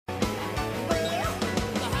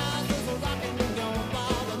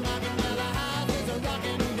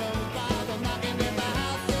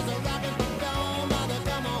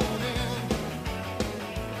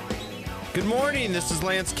morning. This is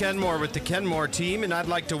Lance Kenmore with the Kenmore team, and I'd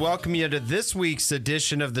like to welcome you to this week's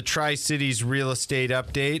edition of the Tri-Cities Real Estate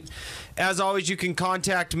Update. As always, you can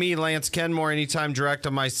contact me, Lance Kenmore, anytime direct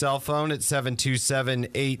on my cell phone at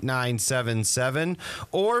 727-8977,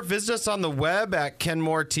 or visit us on the web at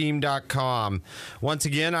kenmoreteam.com. Once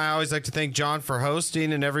again, I always like to thank John for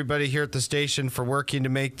hosting and everybody here at the station for working to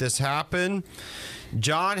make this happen.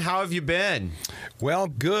 John, how have you been? Well,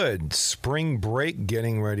 good. Spring break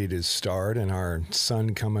getting ready to start, and our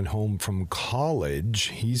son coming home from college.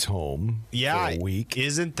 He's home for a week.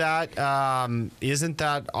 Isn't that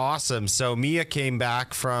awesome? So Mia came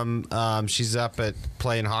back from she's up at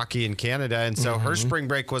playing hockey in Canada, and so her spring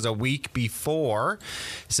break was a week before.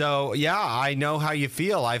 So yeah, I know how you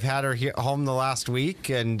feel. I've had her home the last week,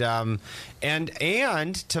 and to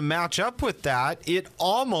match up with that, it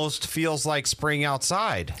almost feels like spring outside.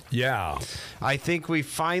 Yeah. I think we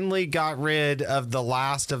finally got rid of the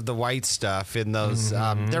last of the white stuff in those.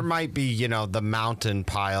 There might be, the mountain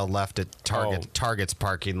pile left at Target's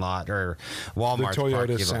parking lot or Walmart's the Toyota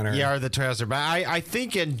parking Center. lot. Yeah, or the Toyota Center. But I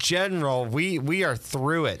think in general, we are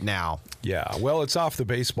through it now. Yeah, well, it's off the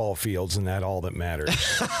baseball fields, and that's all that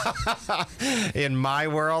matters. In my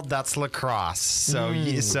world, that's lacrosse. So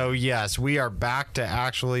yes, we are back to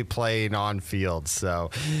actually playing on fields.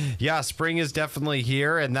 So, yeah, spring is definitely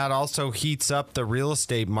here, and that also heats up the real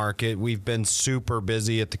estate market. We've been super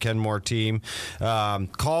busy at the Kenmore team.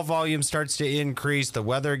 Call volume starts to increase. The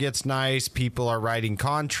weather gets nice. People are writing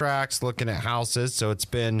contracts, looking at houses. So it's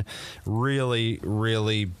been really,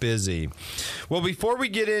 really busy. Well, before we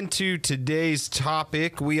get into today's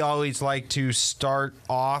topic, we always like to start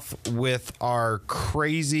off with our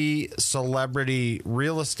crazy celebrity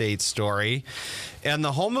real estate story. And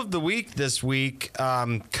the home of the week this week,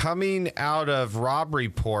 coming out of Rob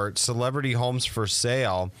Report, Celebrity Homes for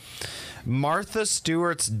Sale, Martha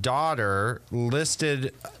Stewart's daughter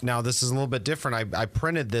listed. Now, this is a little bit different. I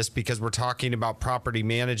printed this because we're talking about property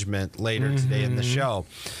management later today in the show.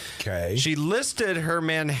 Okay. She listed her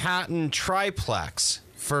Manhattan triplex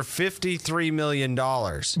for $53 million.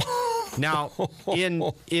 Now,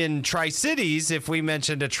 in Tri-Cities, if we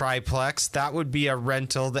mentioned a triplex, that would be a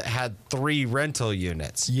rental that had 3 rental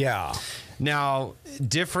units. Yeah. Now,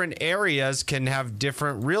 different areas can have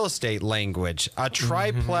different real estate language. A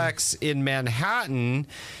triplex in Manhattan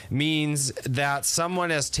means that someone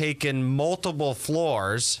has taken multiple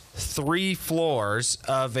floors, 3 floors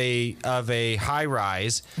of a high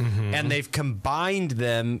rise, and they've combined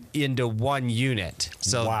them into one unit.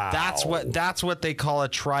 So that's what they call a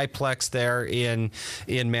triplex there in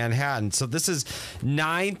Manhattan. So this is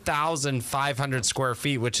 9,500 square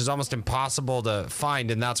feet, which is almost impossible to find,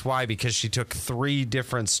 and that's why, because she took 3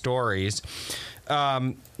 different stories,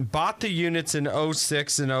 bought the units in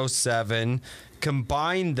 06 and 07,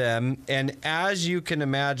 combined them, and as you can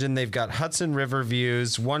imagine, they've got Hudson River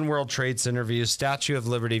views, One World Trade Center views, Statue of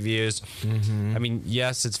Liberty views. I mean,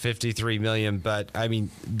 yes, it's $53 million, but I mean,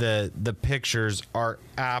 the pictures are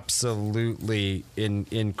absolutely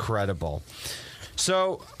incredible.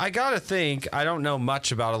 So I got to think, I don't know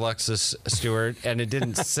much about Alexis Stewart, and it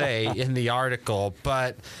didn't say in the article,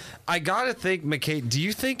 but I got to think, McKay, do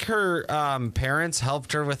you think her parents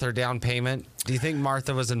helped her with her down payment? Do you think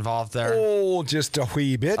Martha was involved there? Oh, just a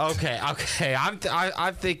wee bit. Okay.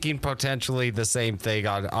 I'm thinking potentially the same thing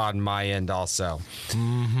on my end also.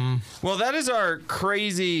 Well, that is our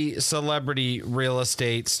crazy celebrity real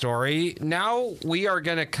estate story. Now we are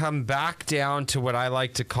going to come back down to what I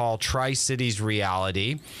like to call Tri-Cities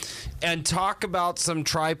reality and talk about some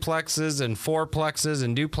triplexes and fourplexes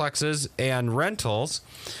and duplexes and rentals.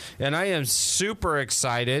 And I am super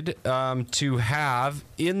excited to have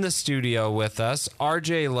in the studio with us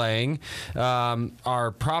RJ Lange,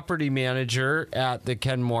 our property manager at the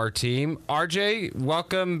Kenmore team. RJ,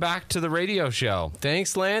 welcome back to the radio show.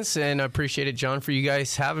 Thanks, Lance, and I appreciate it, John, for you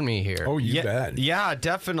guys having me here. Oh, you bet. Yeah,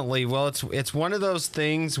 definitely. Well, it's one of those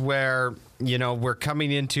things where, we're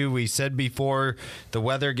coming into, we said before, the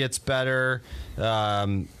weather gets better.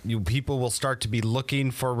 People will start to be looking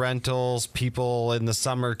for rentals. People in the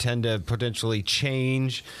summer tend to potentially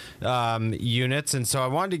change units. And so I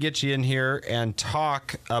wanted to get you in here and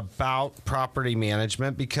talk about property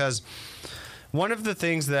management, because one of the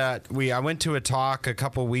things that I went to a talk a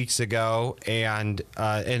couple weeks ago, and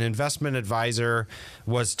an investment advisor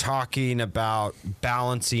was talking about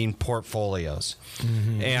balancing portfolios.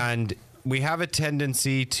 And a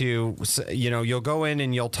tendency to, you'll go in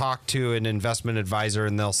and you'll talk to an investment advisor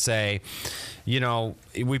and they'll say,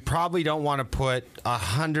 we probably don't want to put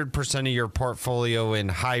 100% of your portfolio in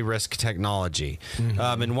high risk technology.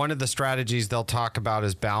 And one of the strategies they'll talk about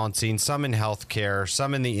is balancing some in healthcare,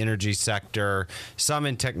 some in the energy sector, some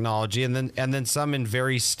in technology, and then some in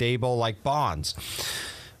very stable like bonds.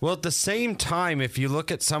 Well, at the same time, if you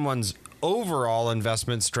look at someone's overall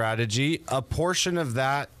investment strategy, a portion of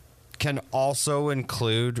that can also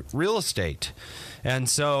include real estate. And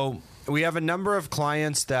so we have a number of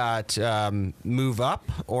clients that move up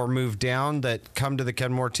or move down that come to the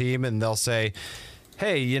Kenmore team and they'll say,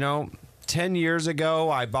 hey, 10 years ago,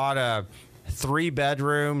 I bought a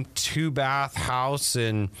 3-bedroom, 2-bath house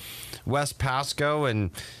in West Pasco. And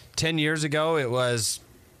 10 years ago, it was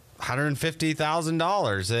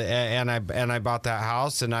 $150,000 and I bought that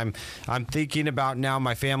house, and I'm thinking about now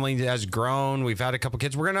my family has grown, we've had a couple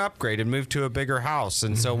kids, we're going to upgrade and move to a bigger house.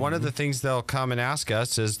 And so one of the things they'll come and ask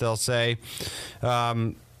us is they'll say,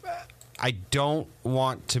 I don't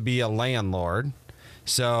want to be a landlord,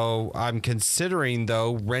 so I'm considering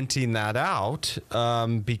though renting that out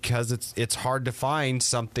because it's hard to find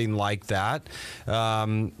something like that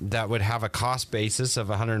that would have a cost basis of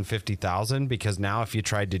 $150,000, because now if you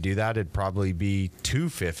tried to do that, it'd probably be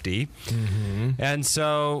 $250,000. And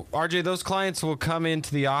so RJ, those clients will come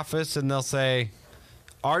into the office and they'll say,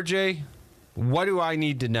 RJ, what do I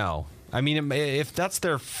need to know? I mean, if that's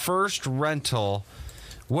their first rental,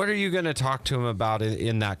 what are you going to talk to them about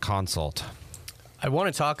in that consult? I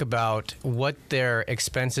want to talk about what their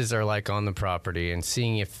expenses are like on the property and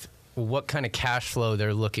seeing what kind of cash flow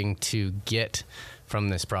they're looking to get from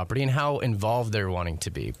this property and how involved they're wanting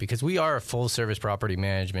to be, because we are a full service property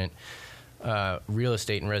management, real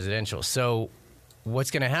estate and residential. So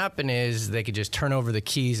what's going to happen is they could just turn over the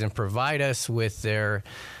keys and provide us with their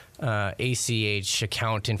ACH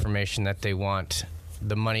account information that they want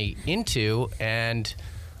the money into, and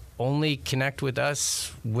only connect with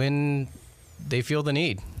us when they feel the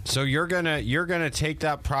need. So you're gonna take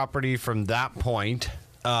that property from that point,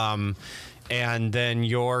 and then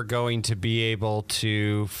you're going to be able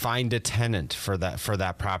to find a tenant for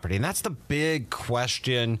that property. And that's the big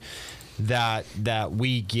question that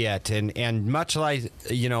we get, and much like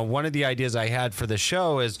one of the ideas I had for the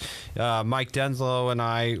show is Mike Denslow and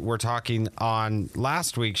I were talking on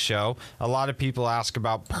last week's show. A lot of people ask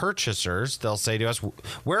about purchasers. They'll say to us,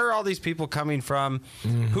 where are all these people coming from?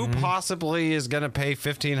 Who possibly is going to pay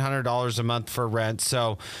 $1,500 a month for rent?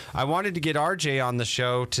 So I wanted to get RJ on the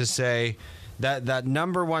show to say that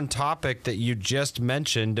number one topic that you just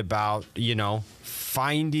mentioned about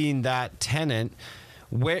finding that tenant.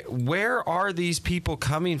 Where are these people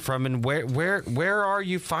coming from, and where are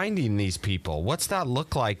you finding these people? What's that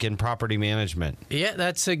look like in property management? Yeah,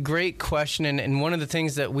 that's a great question, and one of the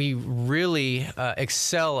things that we really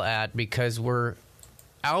excel at, because we're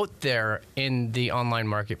out there in the online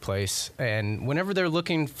marketplace, and whenever they're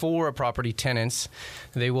looking for a property tenants,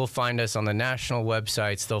 they will find us on the national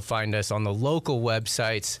websites, they'll find us on the local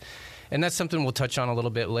websites, and that's something we'll touch on a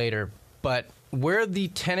little bit later. But where the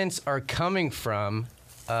tenants are coming from,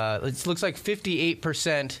 it looks like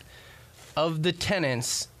 58% of the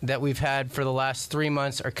tenants that we've had for the last 3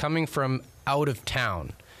 months are coming from out of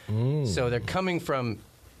town. So they're coming from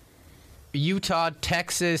Utah,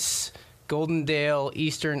 Texas, Goldendale,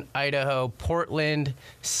 Eastern Idaho, Portland,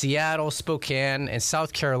 Seattle, Spokane, and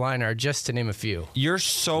South Carolina, just to name a few. You're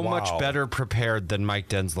so much better prepared than Mike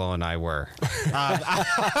Denslow and I were.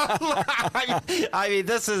 I mean,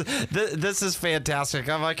 this is fantastic.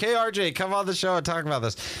 I'm like, hey, RJ, come on the show and talk about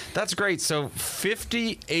this. That's great. So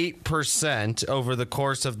 58% over the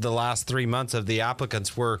course of the last 3 months of the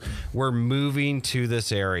applicants were moving to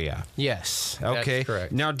this area. Yes. Okay. That's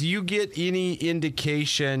correct. Now, do you get any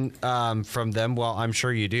indication from them? Well, I'm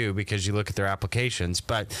sure you do because you look at their applications,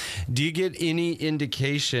 but do you get any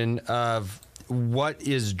indication of what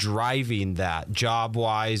is driving that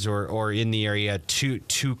job-wise or in the area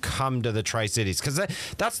to come to the Tri-Cities? Because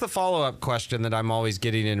that's the follow-up question that I'm always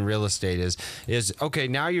getting in real estate is, okay,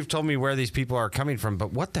 now you've told me where these people are coming from,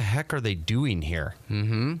 but what the heck are they doing here?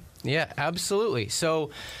 Yeah, absolutely.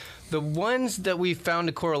 So the ones that we found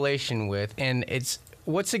a correlation with, and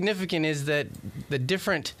what's significant is that the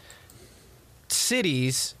different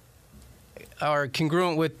cities are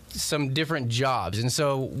congruent with some different jobs. And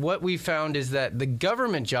so what we found is that the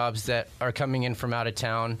government jobs that are coming in from out of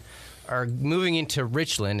town are moving into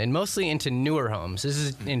Richland and mostly into newer homes. This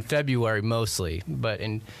is in February mostly, but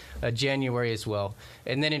in January as well.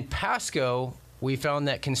 And then in Pasco, we found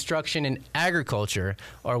that construction and agriculture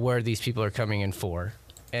are where these people are coming in for.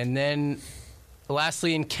 And then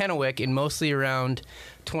lastly, in Kennewick, and mostly around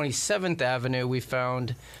 27th Avenue, we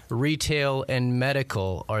found retail and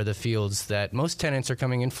medical are the fields that most tenants are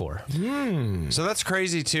coming in for. So that's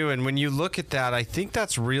crazy too. And when you look at that, I think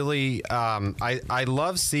that's really, I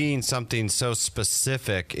love seeing something so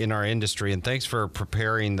specific in our industry. And thanks for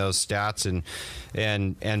preparing those stats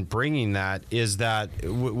and bringing that, is that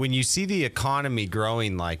when you see the economy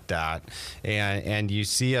growing like that, and you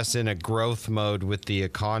see us in a growth mode with the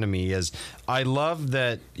economy, is I love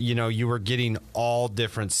that, you were getting all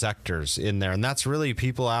different sectors in there. And that's really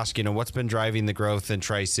people ask, what's been driving the growth in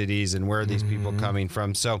Tri-Cities and where are these people coming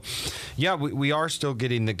from? So, yeah, we are still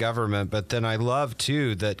getting the government, but then I love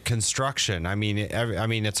too that construction. I mean,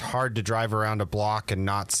 it's hard to drive around a block and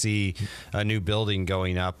not see a new building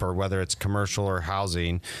going up, or whether it's commercial or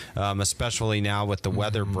housing. Especially now with the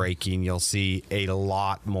weather breaking, you'll see a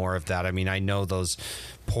lot more of that. I mean, I know those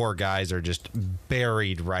poor guys are just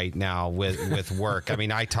buried right now with work. I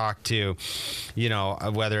mean, I talked to,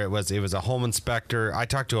 whether it was a home inspector. I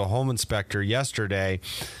talked to a home inspector yesterday,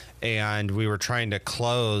 and we were trying to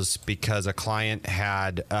close because a client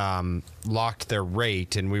had locked their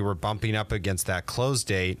rate, and we were bumping up against that close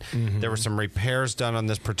date. There were some repairs done on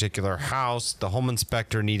this particular house. The home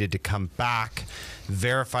inspector needed to come back,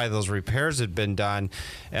 verify those repairs had been done,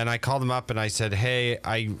 and I called him up and I said, hey,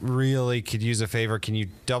 I really could use a favor. Can you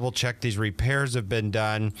double check these repairs have been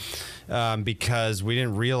done? Because we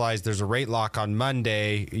didn't realize there's a rate lock on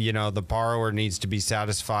Monday. The borrower needs to be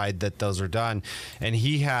satisfied that those are done. And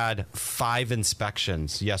he had 5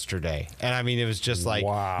 inspections yesterday. And I mean, it was just like,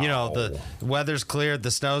 wow. The weather's cleared,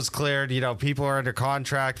 the snow's cleared, people are under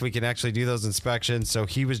contract. We can actually do those inspections. So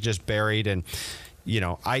he was just buried. And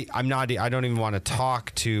I don't even want to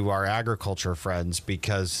talk to our agriculture friends,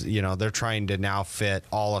 because, they're trying to now fit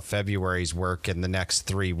all of February's work in the next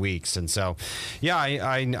 3 weeks. And so, yeah,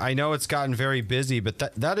 I know it's gotten very busy, but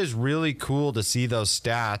that is really cool to see those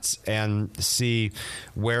stats and see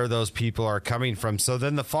where those people are coming from. So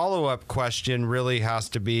then the follow-up question really has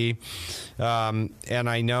to be, and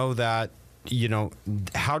I know that,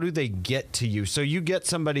 how do they get to you? So you get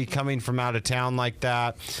somebody coming from out of town like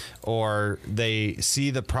that, or they see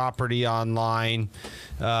the property online,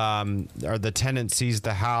 or the tenant sees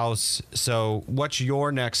the house. So what's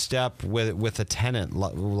your next step with a tenant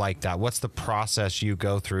like that? What's the process you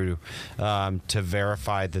go through to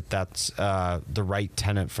verify that that's the right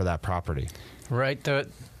tenant for that property? Right.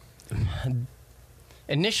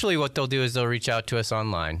 Initially, what they'll do is they'll reach out to us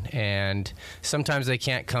online, and sometimes they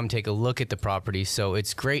can't come take a look at the property. So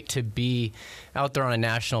it's great to be out there on a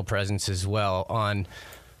national presence as well, on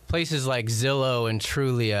places like Zillow and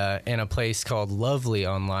Trulia, and a place called Lovely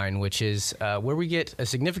Online, which is where we get a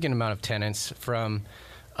significant amount of tenants from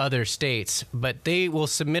other states. But they will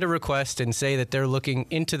submit a request and say that they're looking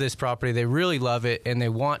into this property, they really love it, and they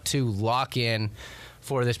want to lock in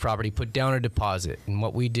for this property, put down a deposit. And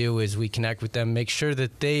what we do is we connect with them, make sure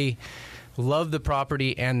that they love the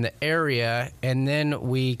property and the area, and then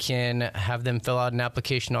we can have them fill out an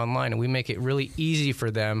application online, and we make it really easy for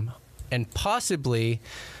them. And possibly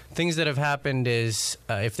things that have happened is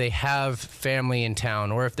if they have family in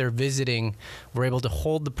town, or if they're visiting, we're able to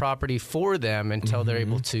hold the property for them until they're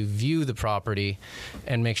able to view the property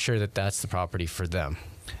and make sure that that's the property for them.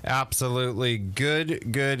 Absolutely. Good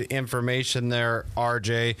information there,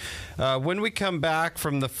 RJ. When we come back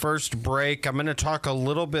from the first break, I'm going to talk a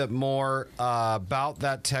little bit more about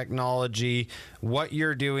that technology, what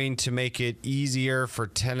you're doing to make it easier for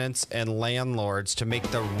tenants and landlords to make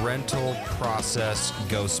the rental process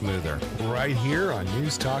go smoother. Right here on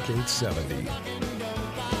News Talk 870.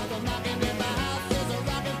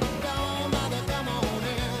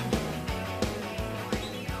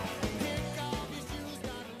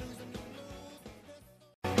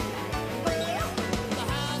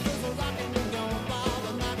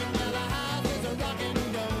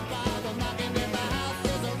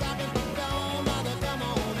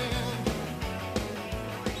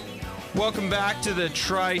 Welcome back to the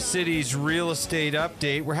Tri-Cities Real Estate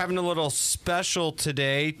Update. We're having a little special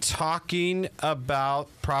today talking about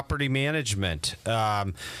property management,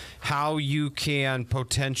 how you can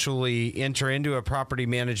potentially enter into a property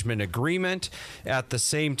management agreement. At the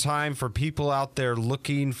same time, for people out there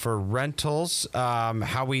looking for rentals,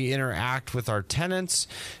 how we interact with our tenants,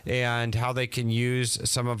 and how they can use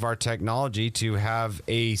some of our technology to have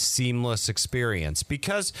a seamless experience.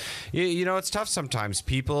 Because, it's tough sometimes.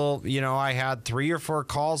 People, I had 3 or 4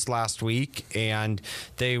 calls last week, and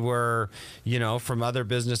they were, from other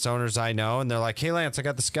business owners I know, and they're like, hey, Lance, I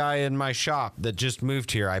got this guy in my shop that just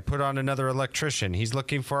moved here. I put on another electrician. He's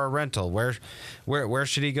looking for a rental. Where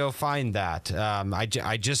should he go find that?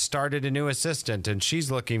 I just started a new assistant, and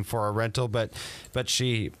she's looking for a rental, but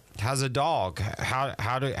she has a dog.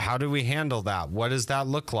 How do we handle that? What does that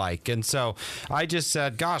look like? And so I just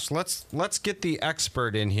said, gosh, let's get the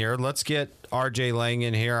expert in here. Let's get RJ Lange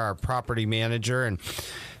in here, our property manager, and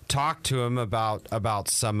talk to him about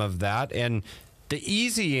some of that. And the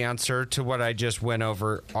easy answer to what I just went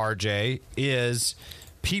over, RJ, is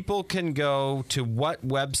people can go to what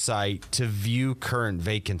website to view current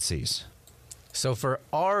vacancies? So for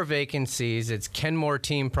our vacancies, it's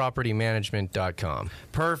kenmoreteampropertymanagement.com.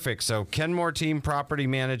 Perfect. So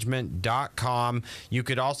kenmoreteampropertymanagement.com. You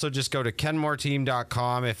could also just go to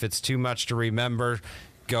kenmoreteam.com if it's too much to remember.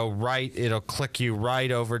 Go right. It'll click you right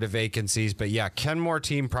over to vacancies. But yeah,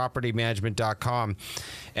 kenmoreteampropertymanagement.com.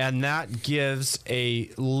 And that gives a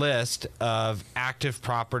list of active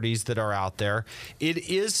properties that are out there. It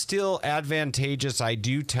is still advantageous, I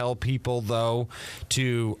do tell people, though,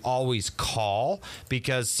 to always call,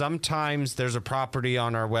 because sometimes there's a property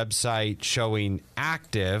on our website showing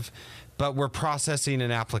active, but we're processing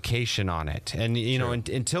an application on it. And,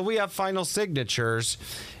 until we have final signatures,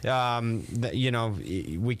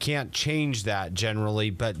 we can't change that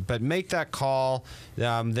generally, but make that call.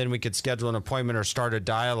 Then we could schedule an appointment or start a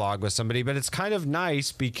dialogue with somebody. But it's kind of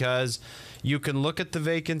nice because you can look at the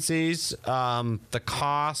vacancies, the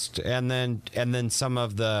cost, and then some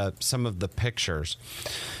of the pictures.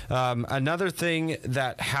 Another thing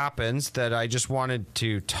that happens that I just wanted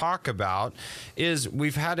to talk about is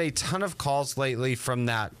we've had a ton of calls lately from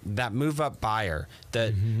that move-up buyer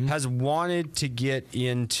that has wanted to get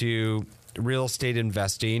into real estate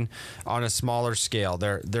investing on a smaller scale.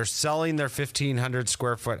 They're selling their 1,500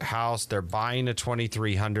 square foot house. They're buying a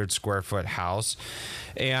 2,300 square foot house,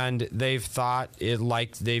 and they've thought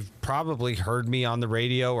they've probably heard me on the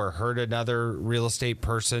radio or heard another real estate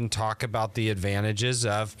person talk about the advantages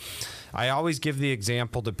of. I always give the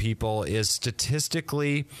example to people is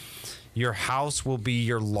statistically, your house will be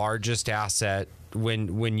your largest asset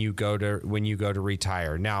when you go to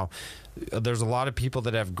retire. Now, there's a lot of people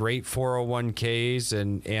that have great 401ks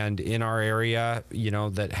and in our area,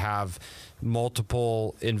 that have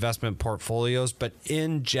multiple investment portfolios. But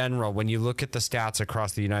in general, when you look at the stats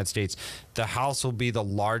across the United States, the house will be the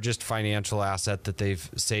largest financial asset that they've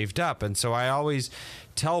saved up. And so I always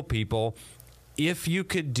tell people, if you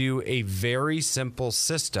could do a very simple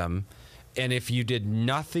system, and if you did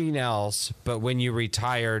nothing else, but when you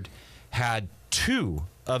retired, had 2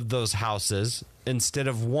 of those houses instead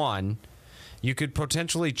of 1, you could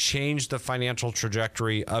potentially change the financial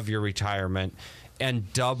trajectory of your retirement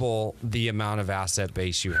and double the amount of asset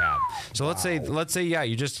base you had. So let's say, yeah,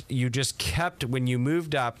 you just kept, when you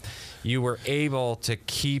moved up, you were able to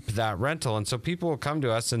keep that rental. And so people will come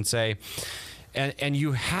to us and say, and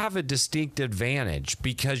you have a distinct advantage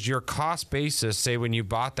because your cost basis, say when you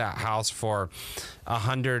bought that house for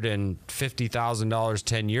 $150,000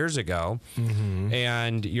 10 years ago,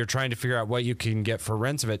 and you're trying to figure out what you can get for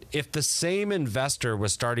rents of it, if the same investor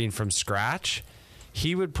was starting from scratch,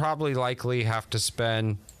 he would probably likely have to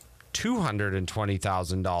spend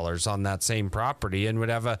 $220,000 on that same property and would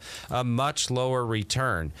have a much lower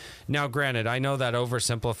return. Now, granted, I know that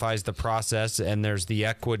oversimplifies the process, and there's the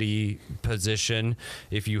equity position.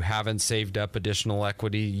 If you haven't saved up additional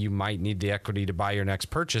equity, you might need the equity to buy your next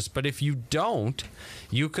purchase. But if you don't,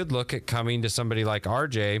 you could look at coming to somebody like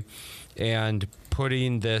RJ and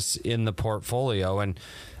putting this in the portfolio. And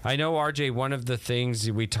I know, RJ, one of the things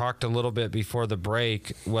we talked a little bit before the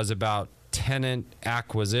break was about tenant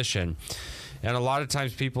acquisition. And a lot of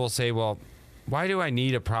times people say, well, why do I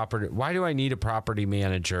need a property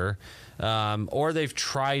manager? Or they've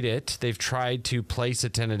tried it. They've tried to place a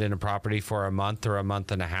tenant in a property for a month or a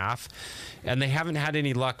month and a half, and they haven't had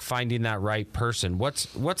any luck finding that right person.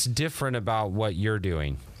 What's different about what you're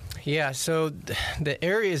doing? Yeah, so the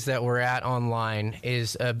areas that we're at online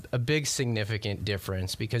is a big significant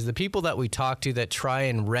difference, because the people that we talk to that try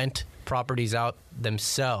and rent properties out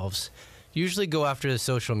themselves usually go after the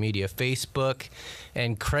social media, Facebook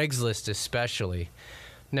and Craigslist especially.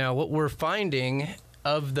 Now, what we're finding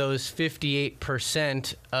of those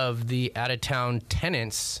 58% of the out-of-town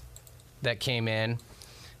tenants that came in,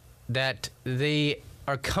 that they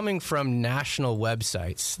are coming from national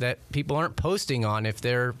websites that people aren't posting on if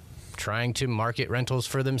they're trying to market rentals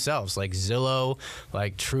for themselves, like Zillow,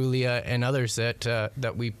 like Trulia, and others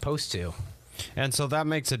that we post to. And so that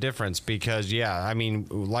makes a difference because, yeah, I mean,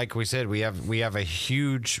 like we said, we have a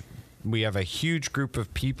huge have a huge group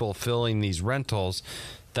of people filling these rentals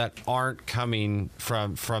that aren't coming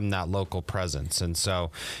from that local presence. And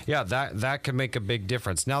so, yeah, that can make a big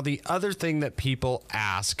difference. Now, the other thing that people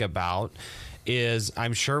ask about is,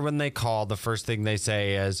 I'm sure when they call, the first thing they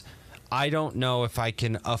say is, I don't know if I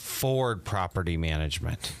can afford property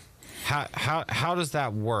management. How does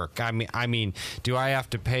that work? I mean, do I have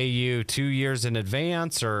to pay you 2 years in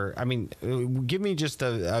advance, or give me just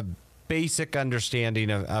a basic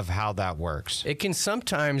understanding of how that works. It can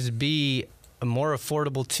sometimes be more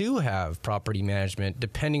affordable to have property management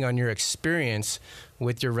depending on your experience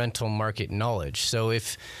with your rental market knowledge. So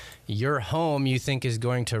if your home you think is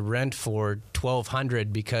going to rent for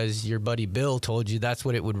 $1,200 because your buddy Bill told you that's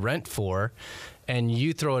what it would rent for, and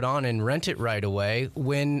you throw it on and rent it right away,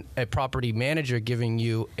 when a property manager giving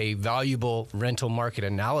you a valuable rental market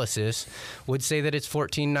analysis would say that it's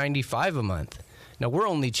 $1,495 a month. Now, we're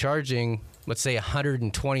only charging, let's say,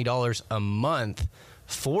 $120 a month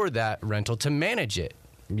for that rental to manage it.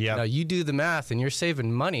 Yeah. Now, you do the math, and you're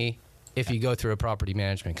saving money if you go through a property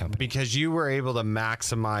management company. Because you were able to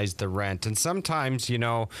maximize the rent. And sometimes,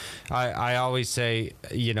 I always say,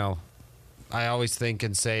 I always think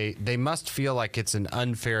and say they must feel like it's an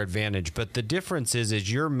unfair advantage. But the difference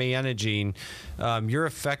is you're managing, you're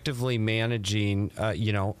effectively managing,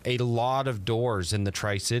 a lot of doors in the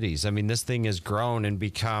Tri-Cities. I mean, this thing has grown and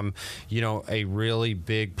become, a really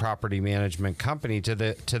big property management company to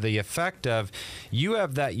the effect of you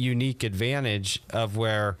have that unique advantage of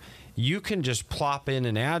where you can just plop in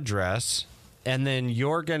an address, and then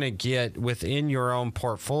you're going to get within your own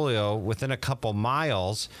portfolio, within a couple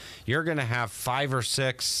miles, you're going to have 5 or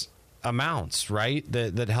 6 amounts, right,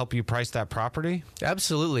 that help you price that property?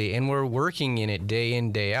 Absolutely, and we're working in it day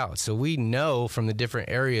in, day out. So we know from the different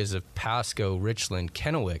areas of Pasco, Richland,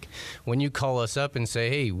 Kennewick, when you call us up and say,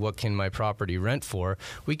 hey, what can my property rent for,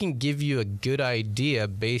 we can give you a good idea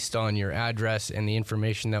based on your address and the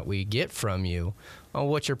information that we get from you on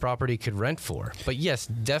what your property could rent for. But yes,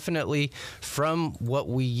 definitely from what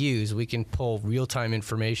we use, we can pull real-time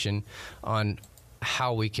information on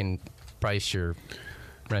how we can price your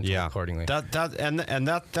rental accordingly.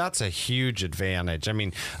 That's a huge advantage. I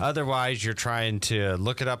mean, otherwise you're trying to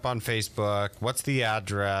look it up on Facebook. What's the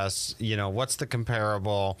address? What's the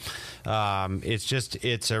comparable?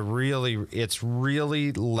 It's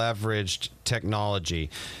really leveraged technology.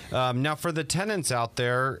 Now, for the tenants out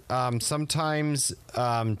there, sometimes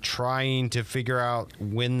trying to figure out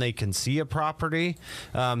when they can see a property.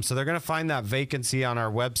 So they're going to find that vacancy on our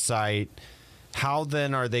website. How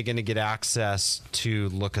then are they going to get access to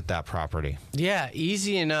look at that property? Yeah,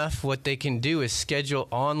 easy enough. What they can do is schedule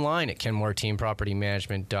online at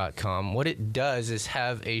kenmoreteampropertymanagement.com. What it does is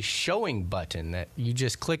have a showing button that you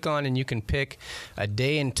just click on, and you can pick a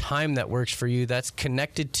day and time that works for you that's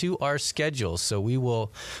connected to our schedule. So we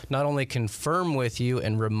will not only confirm with you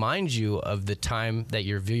and remind you of the time that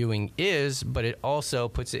your viewing is, but it also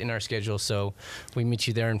puts it in our schedule, so we meet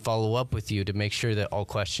you there and follow up with you to make sure that all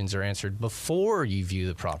questions are answered before you view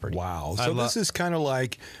the property. Wow. So this is kind of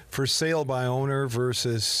like for sale by owner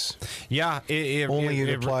versus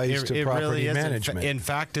it applies to property really management. In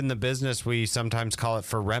fact, in the business, we sometimes call it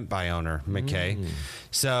for rent by owner, McKay.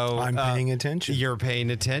 So I'm paying attention. You're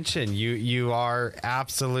paying attention. You are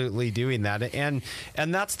absolutely doing that. And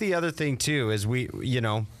that's the other thing too, is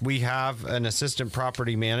we have an assistant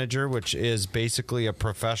property manager, which is basically a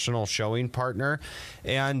professional showing partner,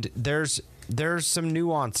 and there's some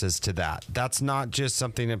nuances to that. That's not just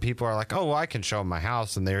something that people are like, oh, well, I can show them my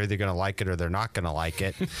house and they're either going to like it or they're not going to like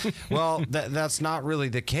it. Well, that's not really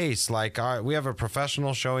the case. Like, we have a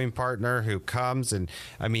professional showing partner who comes, and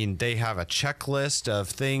they have a checklist of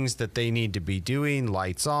things that they need to be doing: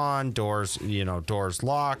 lights on, doors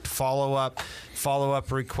locked, follow up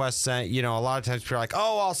requests sent. A lot of times people are like,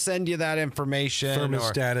 oh, I'll send you that information.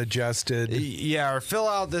 Thermostat adjusted. Yeah, or fill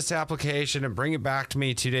out this application and bring it back to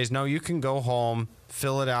me 2 days. No, you can go home,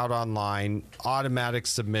 fill it out online, automatic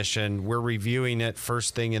submission. We're reviewing it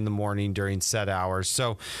first thing in the morning during set hours.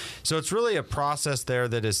 So it's really a process there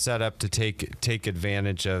that is set up to take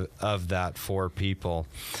advantage of that for people.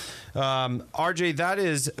 RJ, that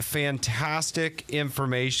is fantastic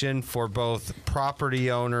information for both property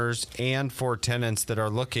owners and for tenants that are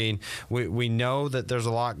looking. We know that there's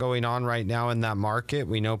a lot going on right now in that market.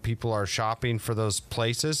 We know people are shopping for those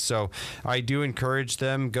places. So I do encourage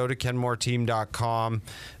them, go to kenmoreteam.com,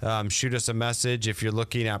 shoot us a message. If you're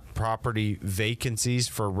looking at property vacancies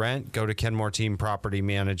for rent, go to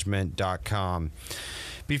kenmoreteampropertymanagement.com.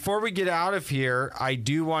 before we get out of here, I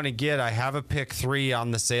do want to I have a pick 3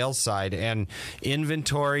 on the sales side, and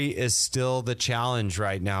inventory is still the challenge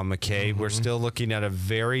right now, McKay. We're still looking at a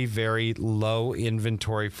very, very low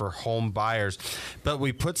inventory for home buyers, but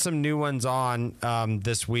we put some new ones on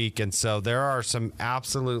this week, and so there are some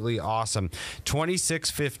absolutely awesome.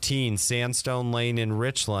 2615 Sandstone Lane in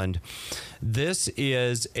Richland. This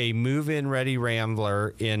is a move-in ready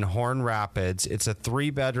Rambler in Horn Rapids. It's a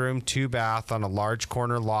 3-bedroom, 2-bath on a large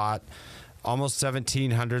corner lot, almost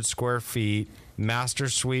 1,700 square feet, master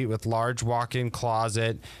suite with large walk-in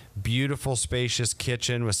closet, beautiful spacious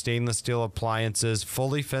kitchen with stainless steel appliances,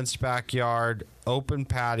 fully fenced backyard, open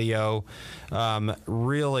patio,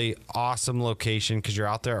 really awesome location because you're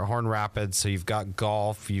out there at Horn Rapids, so you've got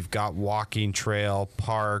golf, you've got walking trail,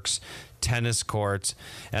 parks, tennis courts,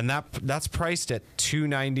 and that's priced at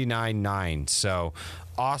 $299,900. So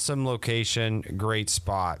awesome location, great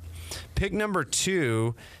spot. Pick number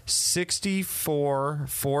 2,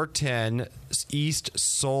 64410 East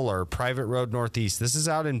Solar, Private Road Northeast. This is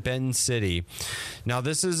out in Benton City. Now,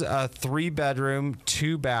 this is a 3-bedroom,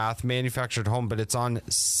 2-bath manufactured home, but it's on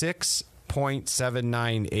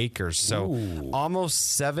 6.79 acres. So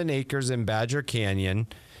almost 7 acres in Badger Canyon.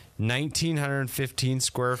 1,915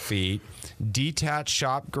 square feet, detached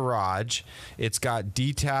shop garage. It's got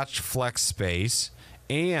detached flex space,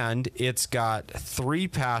 and it's got 3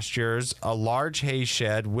 pastures, a large hay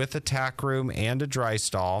shed with a tack room and a dry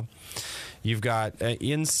stall. You've got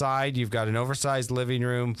inside, you've got an oversized living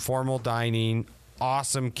room, formal dining,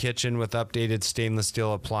 awesome kitchen with updated stainless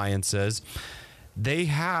steel appliances. They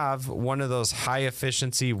have one of those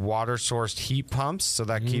high-efficiency water-sourced heat pumps, so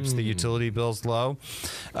that keeps the utility bills low.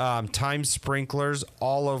 Time sprinklers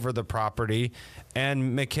all over the property.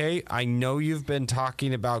 And McKay, I know you've been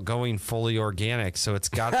talking about going fully organic, so it's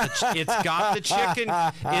got the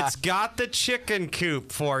chicken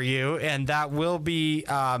coop for you, and that will be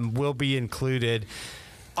included.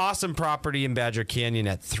 Awesome property in Badger Canyon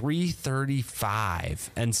at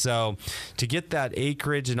 $335,000, and so to get that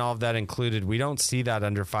acreage and all of that included, we don't see that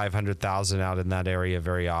under $500,000 out in that area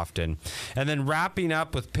very often. And then wrapping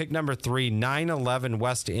up with pick number 3, 911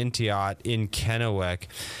 West Intiot in Kennewick.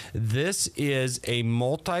 This is a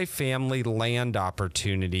multifamily land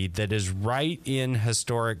opportunity that is right in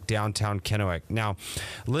historic downtown Kennewick. Now,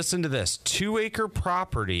 listen to this: 2-acre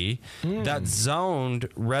property that's zoned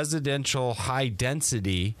residential high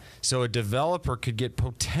density. So a developer could get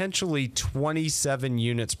potentially 27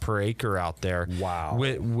 units per acre out there. Wow.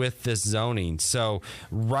 With this zoning. So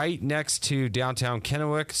right next to downtown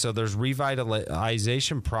Kennewick, so there's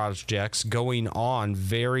revitalization projects going on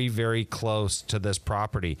very, very close to this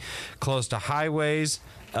property. Close to highways.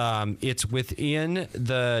 It's within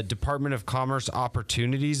the Department of Commerce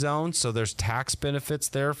Opportunity Zone, so there's tax benefits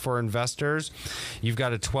there for investors. You've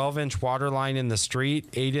got a 12-inch water line in the street,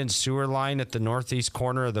 8-inch sewer line at the northeast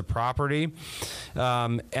corner of the property.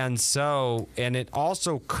 And it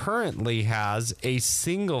also currently has a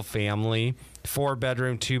single-family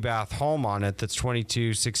 4-bedroom, 2-bath home on it that's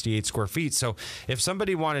 2,268 square feet. So if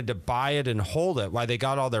somebody wanted to buy it and hold it while they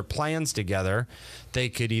got all their plans together, they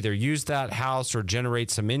could either use that house or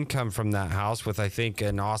generate some income from that house with, I think,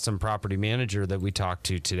 an awesome property manager that we talked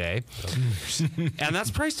to today. And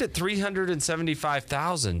that's priced at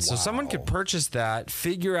 $375,000. So someone could purchase that,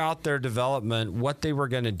 figure out their development, what they were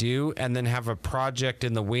going to do, and then have a project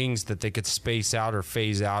in the wings that they could space out or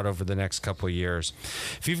phase out over the next couple of years.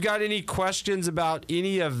 If you've got any questions about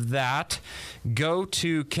any of that, go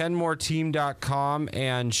to kenmoreteam.com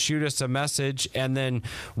and shoot us a message. And then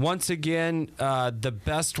once again, the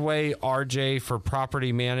best way, RJ, for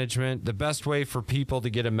property management, the best way for people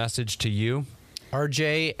to get a message to you?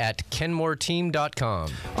 RJ at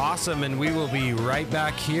kenmoreteam.com. Awesome, and we will be right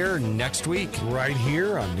back here next week. Right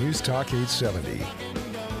here on News Talk 870.